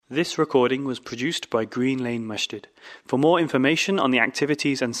This recording was produced by Green Lane Masjid. For more information on the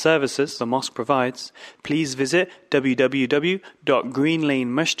activities and services the mosque provides, please visit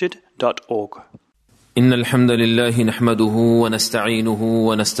www.greenlanemasjid.org. إن الحمد لله نحمده ونستعينه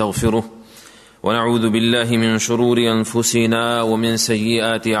ونستغفره ونعوذ بالله من شرور أنفسنا ومن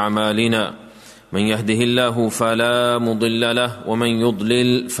سيئات أعمالنا من يهده الله فلا مضل له ومن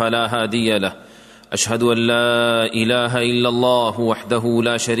يضلل فلا هادي له أشهد أن لا إله إلا الله وحده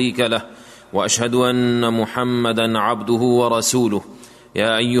لا شريك له وأشهد أن محمدا عبده ورسوله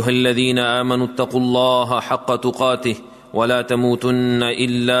يا أيها الذين آمنوا اتقوا الله حق تقاته ولا تموتن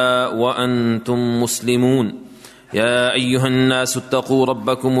إلا وأنتم مسلمون يا أيها الناس اتقوا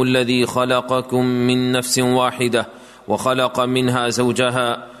ربكم الذي خلقكم من نفس واحدة وخلق منها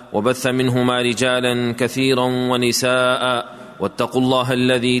زوجها وبث منهما رجالا كثيرا ونساء واتقوا الله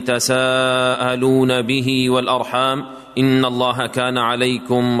الذي تساءلون به والأرحام إن الله كان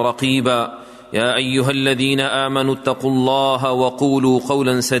عليكم رقيبا يا أيها الذين آمنوا اتقوا الله وقولوا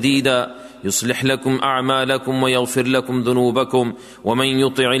قولا سديدا يصلح لكم أعمالكم ويغفر لكم ذنوبكم ومن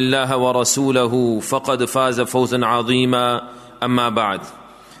يطع الله ورسوله فقد فاز فوزا عظيما أما بعد.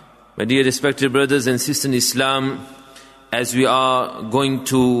 My dear respected brothers and sisters in Islam, as we are going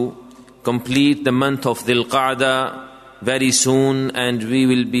to complete the month of Dhul Qa'dah very soon, and we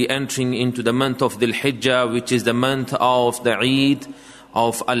will be entering into the month of Dhul Hijjah, which is the month of the Eid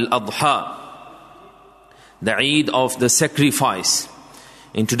of Al-Adha, the Eid of the sacrifice.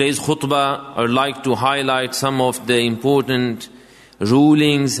 In today's khutbah, I would like to highlight some of the important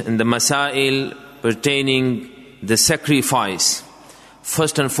rulings and the masail pertaining the sacrifice.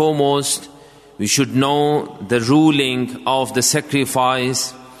 First and foremost, we should know the ruling of the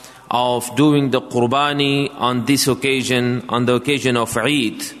sacrifice of doing the qurbani on this occasion, on the occasion of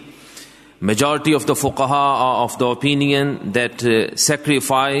Eid. Majority of the fuqaha are of the opinion that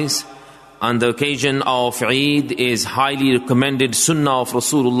sacrifice on the occasion of Eid is highly recommended sunnah of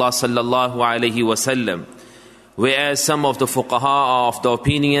Rasulullah sallallahu alaihi wasallam, whereas some of the fuqaha are of the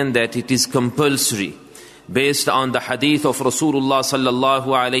opinion that it is compulsory, based on the hadith of Rasulullah sallallahu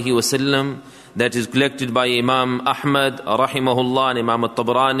alaihi wasallam that is collected by Imam Ahmad rahimahullah and Imam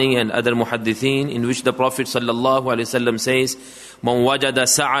At-Tabrani and other muhaddithin, in which the Prophet sallallahu alaihi wasallam says, "Man wajada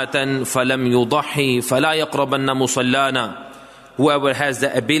sa'atan falam yudahi fala yaqrabanna musallana." Whoever has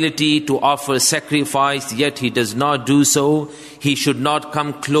the ability to offer sacrifice yet he does not do so, he should not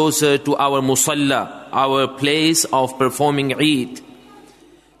come closer to our musalla, our place of performing Eid.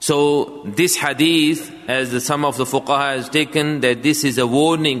 So this hadith, as some of the fuqaha has taken, that this is a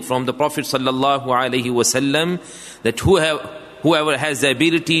warning from the Prophet sallallahu alaihi wasallam, that whoever has the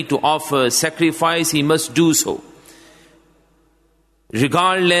ability to offer sacrifice, he must do so,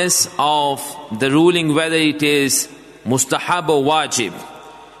 regardless of the ruling whether it is mustahab or wajib,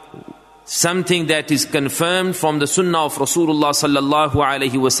 something that is confirmed from the sunnah of Rasulullah sallallahu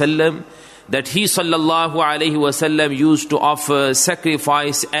alaihi wasallam, that he sallallahu alaihi wasallam used to offer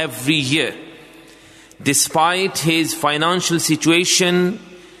sacrifice every year, despite his financial situation,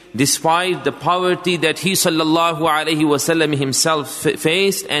 despite the poverty that he sallallahu alaihi wasallam himself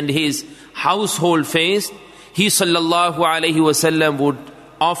faced and his household faced. He sallallahu alaihi wasallam would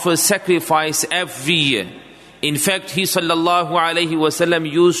offer sacrifice every year. In fact, he sallallahu alaihi wasallam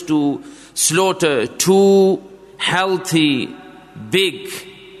used to slaughter 2 healthy, big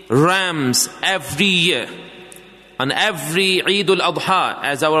rams every year, on every Eid al-Adha,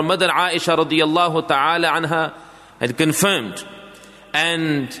 as our mother Aisha radiyallahu ta'ala anha had confirmed.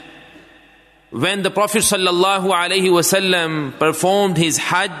 And when the Prophet sallallahu alaihi wasallam performed his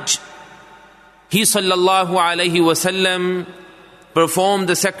Hajj, he sallallahu alaihi wasallam performed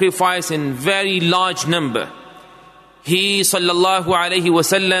the sacrifice in very large number. He sallallahu alaihi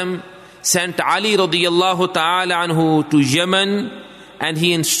wasallam sent Ali radiyallahu ta'ala anhu to Yemen, and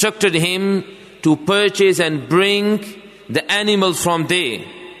he instructed him to purchase and bring the animals from there.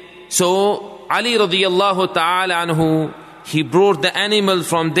 So Ali radiyallahu ta'ala anhu, he brought the animals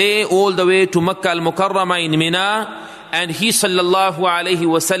from there all the way to Makkah al-Mukarramah in Mina, and he sallallahu alaihi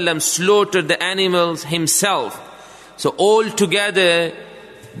wasallam slaughtered the animals himself. So all together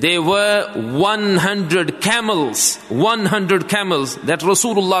there were 100 camels that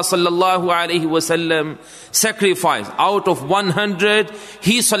Rasulullah sallallahu alaihi wasallam sacrificed. Out of 100,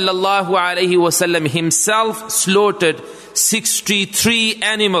 he sallallahu alaihi wasallam himself slaughtered 63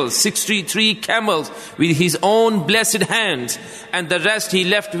 animals, 63 camels with his own blessed hands, and the rest he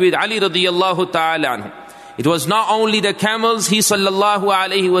left with Ali radiyallahu ta'ala anhu. It was not only the camels, he sallallahu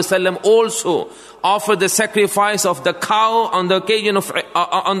alaihi wasallam also offered the sacrifice of the cow on the occasion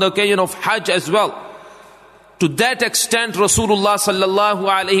of Hajj as well. To that extent, Rasulullah sallallahu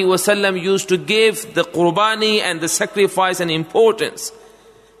alaihi wasallam used to give the qurbani and the sacrifice an importance.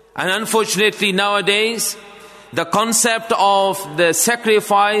 And unfortunately nowadays, the concept of the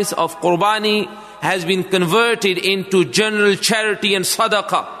sacrifice of qurbani has been converted into general charity and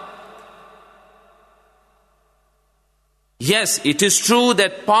sadaqah. Yes, it is true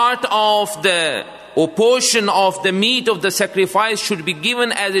that part of the or portion of the meat of the sacrifice should be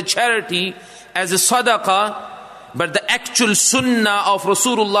given as a charity, as a sadaqah, but the actual sunnah of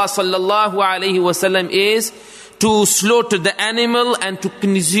Rasulullah sallallahu alaihi wasallam is to slaughter the animal and to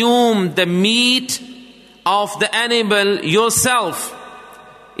consume the meat of the animal yourself.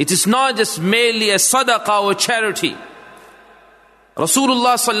 It is not just merely a sadaqah or charity.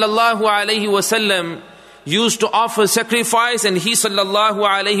 Rasulullah sallallahu alaihi wasallam used to offer sacrifice, and he sallallahu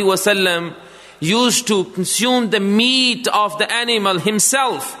alaihi wasallam used to consume the meat of the animal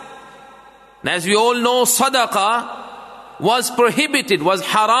himself. And as we all know, sadaqah was prohibited, was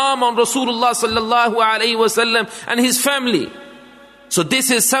haram on Rasulullah sallallahu alaihi wasallam and his family. So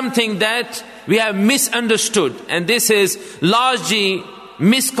this is something that we have misunderstood, and this is largely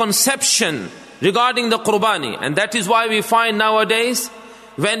misconception regarding the qurbani. And that is why we find nowadays,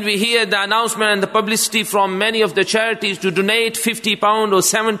 when we hear the announcement and the publicity from many of the charities to donate £50 or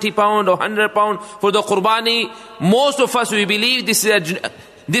 £70 or £100 for the qurbani, most of us, we believe this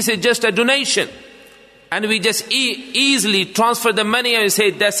is just a donation. And we just easily transfer the money and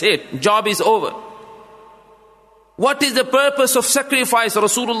say, that's it, job is over. What is the purpose of sacrifice?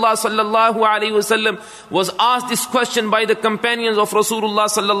 Rasulullah sallallahu alaihi wasallam was asked this question by the companions of Rasulullah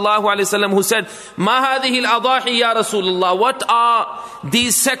sallallahu alaihi wasallam, who said, "Ma hadhihi al-adahi ya Rasulullah?" What are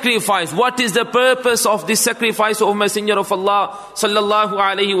these sacrifices? What is the purpose of this sacrifice of Messenger of Allah sallallahu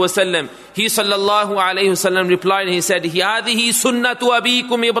alaihi wasallam? He sallallahu alaihi wasallam replied, and he said, "Hadhihi sunnatu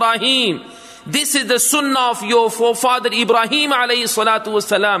abikum Ibrahim." This is the sunnah of your forefather Ibrahim alayhi salatu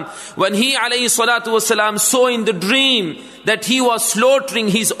wasalam. When he alayhi salatu wasalam saw in the dream that he was slaughtering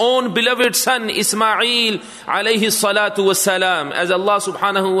his own beloved son Ismail alayhi salatu wasalam, as Allah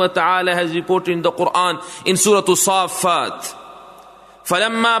subhanahu wa ta'ala has reported in the Quran in Surah As-Saffat.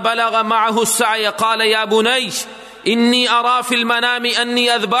 فَلَمَّا بَلَغَ مَعَهُ السَّعْيَ قَالَ يَا بُنَيَّ إِنِّي أَرَى فِي الْمَنَامِ أَنِّي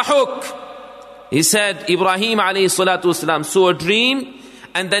أَذْبَحُكَ. He said, Ibrahim alayhi salatu wasalam saw a dream,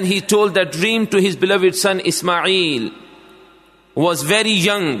 and then he told that dream to his beloved son Ismail, who was very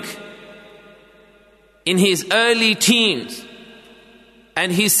young, in his early teens.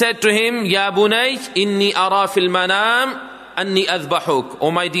 And he said to him, Ya bunay, inni ara fil manam anni adhbahuk.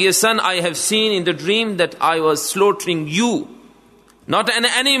 Oh my dear son, I have seen in the dream that I was slaughtering you. Not an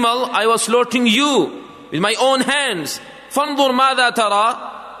animal, I was slaughtering you with my own hands. Fanzur madha tara.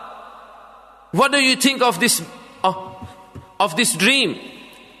 What do you think of this dream?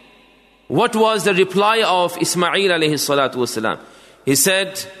 What was the reply of Ismail alayhi salatu wasalam? He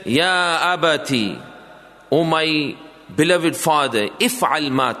said, Ya abati, O my beloved father, if'al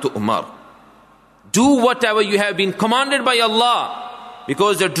ma tu'mar. Do whatever you have been commanded by Allah,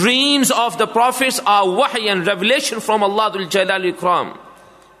 because the dreams of the prophets are wahy and revelation from Allah Dhul Jalal Ikram.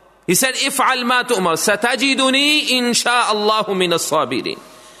 He said, if'al ma tu'mar, satajiduni insha'Allahu min as-sabirin.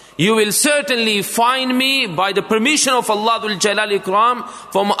 You will certainly find me, by the permission of Allah Dhul Jalal Ikram,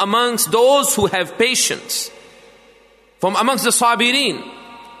 from amongst those who have patience, from amongst the sabirin.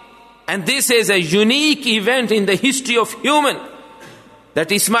 And this is a unique event in the history of human, that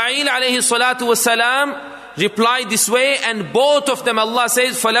Ismail alayhi salatu wasalam replied this way, and both of them, Allah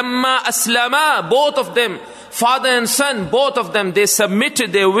says, فَلَمَّا أَسْلَمَا, both of them, father and son, both of them, they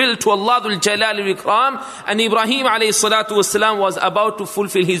submitted their will to Allah Dhul Jalal Ikram. And Ibrahim alayhi salatu wasalam was about to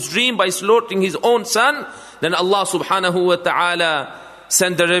fulfill his dream by slaughtering his own son. Then Allah subhanahu wa ta'ala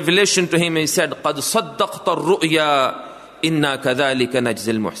sent the revelation to him, and he said, قَدْ صَدَّقْتَ الرُّؤْيَا إِنَّا كَذَلِكَ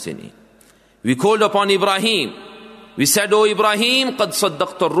نَجْزِي الْمُحْسِنِينَ. We called upon Ibrahim. We said, O Ibrahim, قَدْ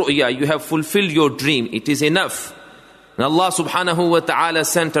صَدَّقْتَ الرُّؤْيَا, you have fulfilled your dream. It is enough. And Allah subhanahu wa ta'ala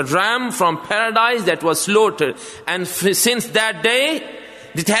sent a ram from paradise that was slaughtered. And since that day,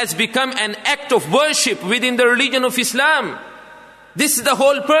 it has become an act of worship within the religion of Islam. This is the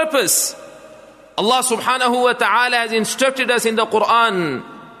whole purpose. Allah subhanahu wa ta'ala has instructed us in the Quran,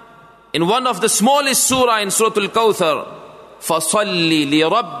 in one of the smallest surah, in Surah Al-Kawthar, فَصَلِّ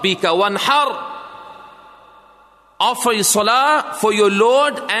لِرَبِّكَ وَانْحَرْ. Offer salah for your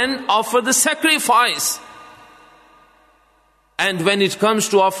Lord and offer the sacrifice. And when it comes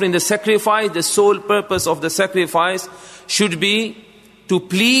to offering the sacrifice, the sole purpose of the sacrifice should be to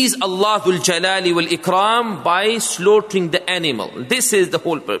please Allah Dhul Jalali wal Ikram by slaughtering the animal. This is the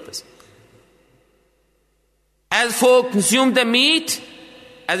whole purpose. As for consume the meat,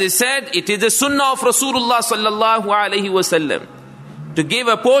 As I said, it is the sunnah of Rasulullah sallallahu alaihi wasallam to give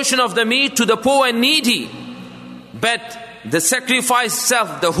a portion of the meat to the poor and needy. But the sacrifice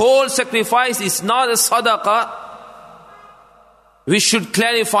itself, the whole sacrifice is not a sadaqah. We should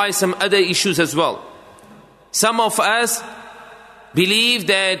clarify some other issues as well. Some of us believe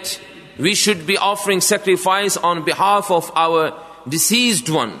that we should be offering sacrifice on behalf of our deceased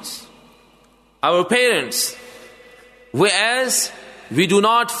ones, our parents, whereas we do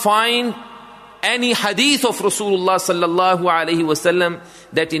not find any hadith of Rasulullah sallallahu alaihi wasallam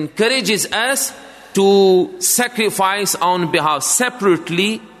that encourages us to sacrifice on behalf,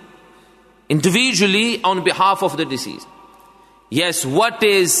 separately, individually, on behalf of the deceased. Yes, what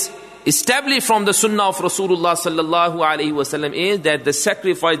is established from the sunnah of Rasulullah sallallahu alaihi wasallam is that the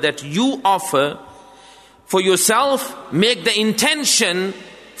sacrifice that you offer for yourself, make the intention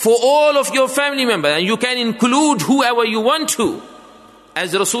for all of your family members, and you can include whoever you want to.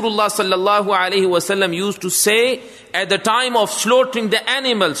 As Rasulullah sallallahu alaihi wasallam used to say at the time of slaughtering the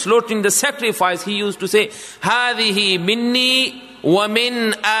animal, slaughtering the sacrifice, he used to say, "Hadihi minni wa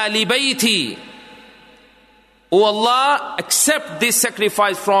min ali bayti." O Allah, accept this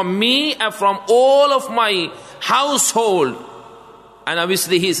sacrifice from me and from all of my household. And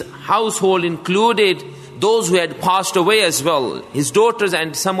obviously his household included those who had passed away as well, his daughters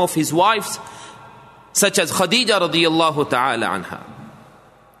and some of his wives, such as Khadija radiyallahu ta'ala anha.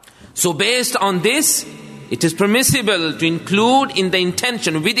 So based on this, it is permissible to include in the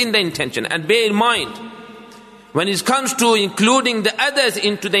intention, within the intention. And bear in mind, when it comes to including the others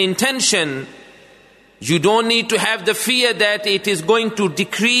into the intention, you don't need to have the fear that it is going to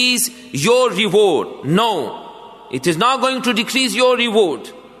decrease your reward. No, it is not going to decrease your reward.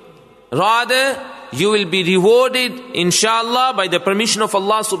 Rather, you will be rewarded, inshallah, by the permission of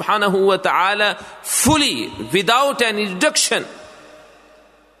Allah subhanahu wa ta'ala, fully, without any reduction.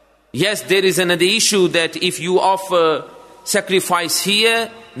 Yes, there is another issue that if you offer sacrifice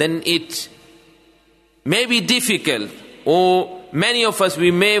here, then it may be difficult, or many of us,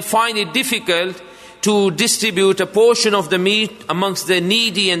 we may find it difficult to distribute a portion of the meat amongst the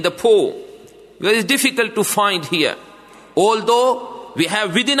needy and the poor. It is difficult to find here. Although we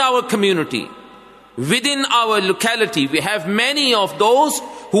have within our community, within our locality, we have many of those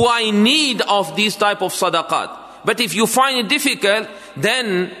who are in need of these type of sadaqat. But if you find it difficult,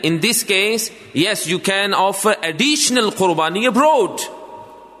 then in this case, yes, you can offer additional qurbani abroad.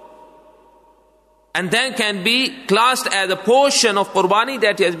 And then can be classed as a portion of qurbani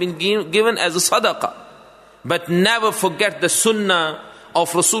that has been given as a sadaqah. But never forget the sunnah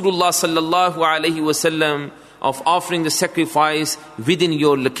of Rasulullah sallallahu alaihi wasallam of offering the sacrifice within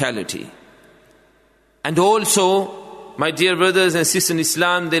your locality. And also, my dear brothers and sisters in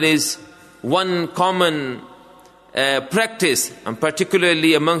Islam, there is one common practice, and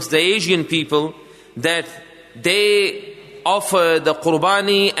particularly amongst the Asian people, that they offer the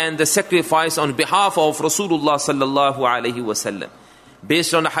qurbani and the sacrifice on behalf of Rasulullah sallallahu alaihi wasallam.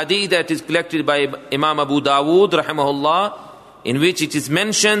 Based on a hadith that is collected by Imam Abu Dawood rahimahullah, in which it is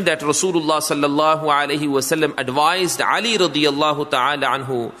mentioned that Rasulullah sallallahu alaihi wasallam advised Ali radiyallahu ta'ala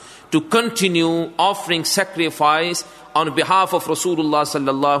anhu to continue offering sacrifice on behalf of Rasulullah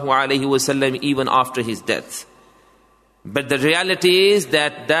sallallahu alaihi wasallam even after his death. But the reality is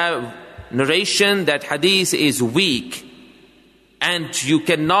that the narration, that hadith is weak, and you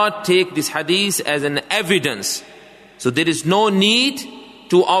cannot take this hadith as an evidence. So there is no need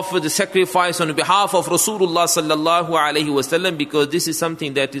to offer the sacrifice on behalf of Rasulullah sallallahu alaihi wasallam, because this is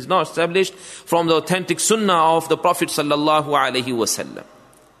something that is not established from the authentic sunnah of the Prophet sallallahu alaihi wasallam.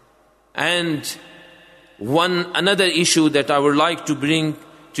 And another issue that I would like to bring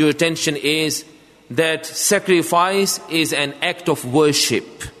to your attention is that sacrifice is an act of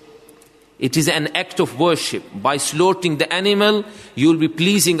worship. It is an act of worship. By slaughtering the animal, you will be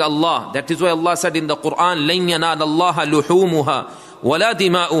pleasing Allah. That is why Allah said in the Quran, لَن يَنَالَ اللَّهَ لُحُومُهَا وَلَا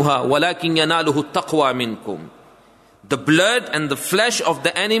دِمَاؤُهَا وَلَكِنْ يَنَالُهُ التَّقْوَى مِنْكُمْ. The blood and the flesh of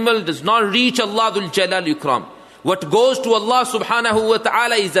the animal does not reach Allah Dhul Jalal Ikram. What goes to Allah subhanahu wa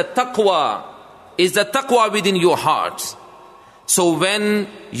ta'ala is the taqwa within your hearts. So when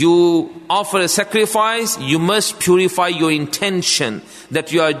you offer a sacrifice, you must purify your intention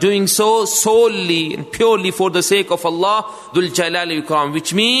that you are doing so solely and purely for the sake of Allah Dhul Jalal Ikram,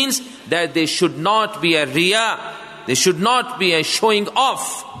 which means that there should not be a riya, there should not be a showing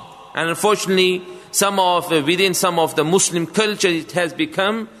off. And unfortunately, within some of the Muslim culture, it has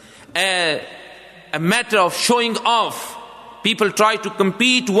become a matter of showing off. People try to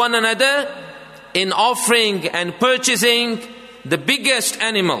compete one another in offering and purchasing the biggest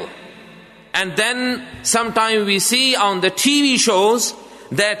animal. And then sometimes we see on the TV shows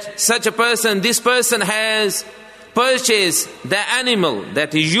that such a person, this person has purchased the animal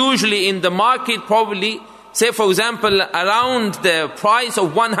that is usually in the market, probably, say for example, around the price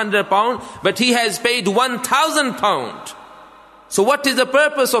of £100, but he has paid £1,000. So what is the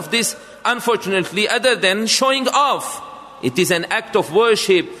purpose of this, unfortunately, other than showing off? It is an act of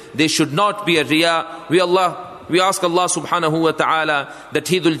worship. There should not be a riyah. We ask Allah subhanahu wa ta'ala that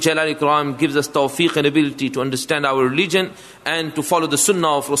He Dhul Jalal Ikram gives us tawfiq and ability to understand our religion and to follow the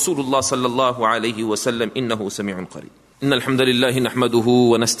sunnah of Rasulullah sallallahu alayhi wa sallam. Innahu sami'un qareeb. إن الحمد لله نحمده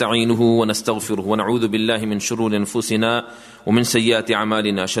ونستعينه ونستغفره ونعوذ بالله من شرور أنفسنا ومن سيئات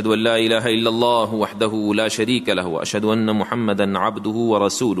أعمالنا أشهد أن لا إله إلا الله وحده لا شريك له وأشهد أن محمدا عبده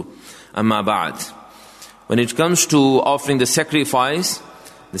ورسوله أما بعد. When it comes to offering the sacrifice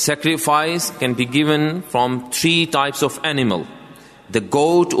can be given from 3 types of animal. The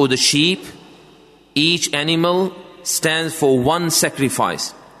goat or the sheep, each animal stands for 1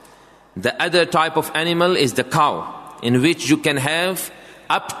 sacrifice. The other type of animal is the cow, in which you can have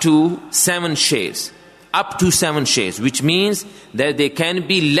up to 7 shares. Up to 7 shares, which means that they can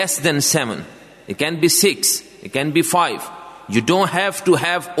be less than 7. It can be 6, it can be 5. You don't have to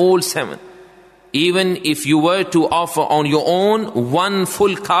have all 7. Even if you were to offer on your own 1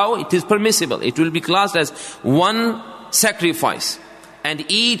 full cow, it is permissible. It will be classed as 1 sacrifice. And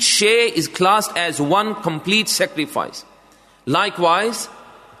each share is classed as 1 complete sacrifice. Likewise,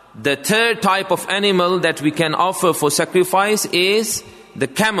 the third type of animal that we can offer for sacrifice is the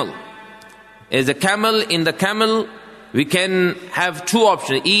camel. In the camel, we can have 2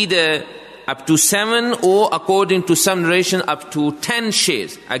 options. Either up to 7 or, according to some narration, up to 10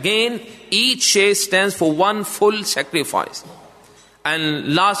 shares. Again, each share stands for 1 full sacrifice.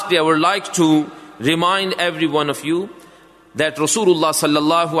 And lastly, I would like to remind every one of you that Rasulullah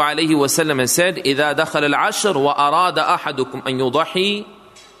sallallahu alayhi wa sallam has said, إِذَا دَخَلَ الْعَشْرُ وَأَرَادَ أَحَدُكُمْ أَن يُضَحِي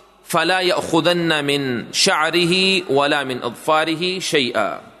فَلَا يَأْخُذَنَّ مِنْ شَعْرِهِ وَلَا مِنْ أَظْفَارِهِ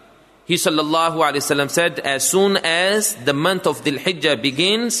شَيْئًا. He sallallahu alayhi wa sallam said, as soon as the month of Dhul Hijjah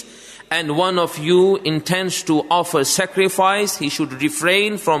begins, and one of you intends to offer sacrifice, he should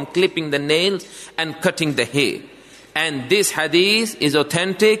refrain from clipping the nails and cutting the hair. And this hadith is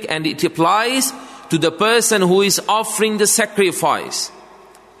authentic, and it applies to the person who is offering the sacrifice.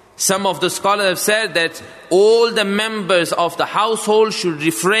 Some of the scholars have said that all the members of the household should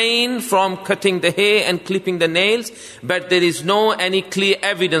refrain from cutting the hair and clipping the nails, but there is no any clear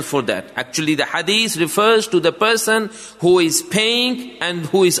evidence for that. Actually, the hadith refers to the person who is paying and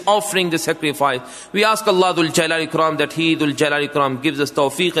who is offering the sacrifice. We ask Allah Dhul Jalal Ikram that He Dhul Jalal Ikram gives us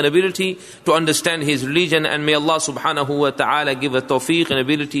tawfiq and ability to understand His religion, and may Allah subhanahu wa ta'ala give us tawfiq and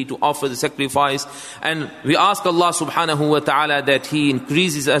ability to offer the sacrifice. And we ask Allah subhanahu wa ta'ala that He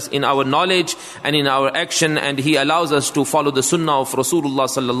increases us in our knowledge and in our action, and He allows us to follow the sunnah of Rasulullah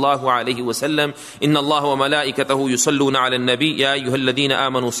sallallahu alayhi wa sallam. Inna Allah wa malaikatahu yusalluna ala nabi ya ayyuhalladhina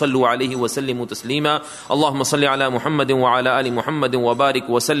amanu sallu alayhi wa sallimu taslima. Allahumma salli ala Muhammadin wa ala ali Muhammadin wa barik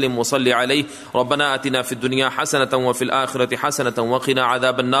wa sallim wa salli alayhi. Rabbana atina fid dunya hasanatan wa fil akhirati hasanatan wa qina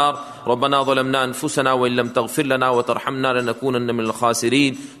adhaban nar. Rabbana zalamna anfusana wa illam taghfir lana wa tarhamna lanakunanna minal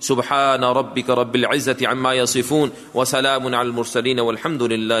khasirin. Subhana rabbika rabbil izzati amma yasifun wa salamun al mursalin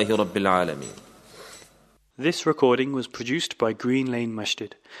walhamdulillahi rabbil alamin. This recording was produced by Green Lane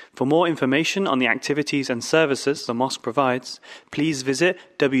Masjid. For more information on the activities and services the mosque provides, please visit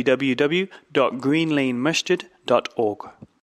www.greenlanemasjid.org.